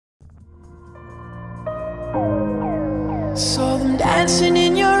Saw them dancing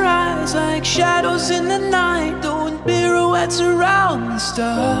in your eyes like shadows in the night, doing pirouettes around the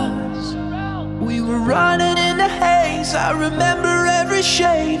stars. We were running in the haze, I remember every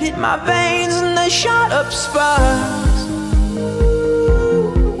shade hit my veins and they shot up sparks.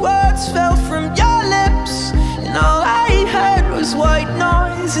 Words fell from your lips and all I heard was white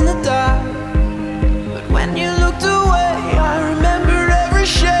noise in the dark. But when you looked away, I remember every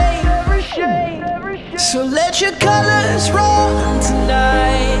shade. So let your colors run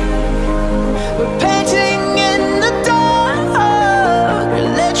tonight. We're painting in the dark.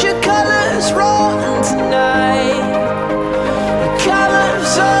 Let your colors run tonight. The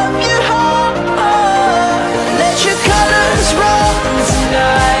colors of your heart. Let your colors run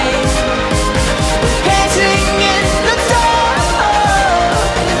tonight. We're painting in the dark.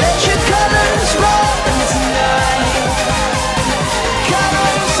 Let your colors run tonight.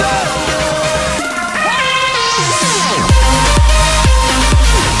 Colors of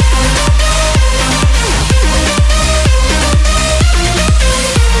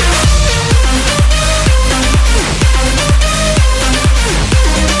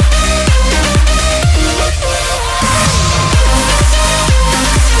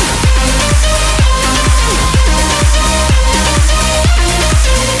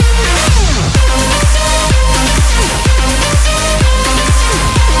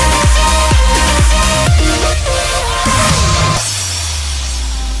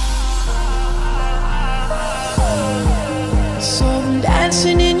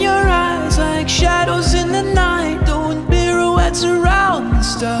dancing in your eyes like shadows in the night, doing pirouettes around the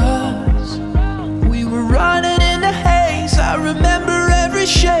stars. We were running in the haze, I remember every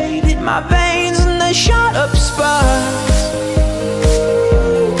shade hit my veins and they shot up sparks.